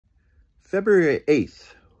February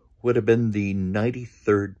 8th would have been the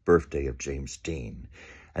 93rd birthday of James Dean.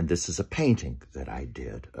 And this is a painting that I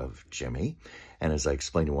did of Jimmy. And as I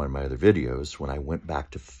explained in one of my other videos, when I went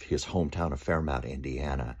back to his hometown of Fairmount,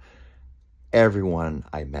 Indiana, everyone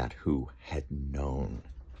I met who had known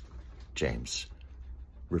James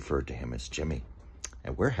referred to him as Jimmy.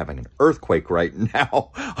 And we're having an earthquake right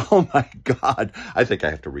now. Oh my God. I think I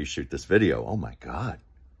have to reshoot this video. Oh my God.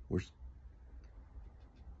 We're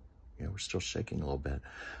still shaking a little bit.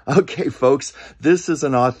 Okay, folks, this is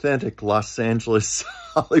an authentic Los Angeles,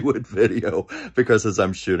 Hollywood video because as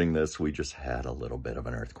I'm shooting this, we just had a little bit of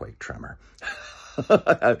an earthquake tremor.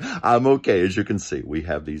 I'm okay. As you can see, we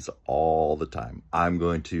have these all the time. I'm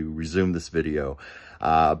going to resume this video,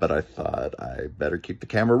 but I thought I better keep the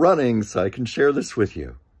camera running so I can share this with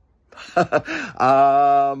you.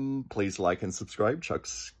 Please like and subscribe.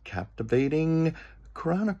 Chuck's Captivating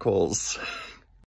Chronicles.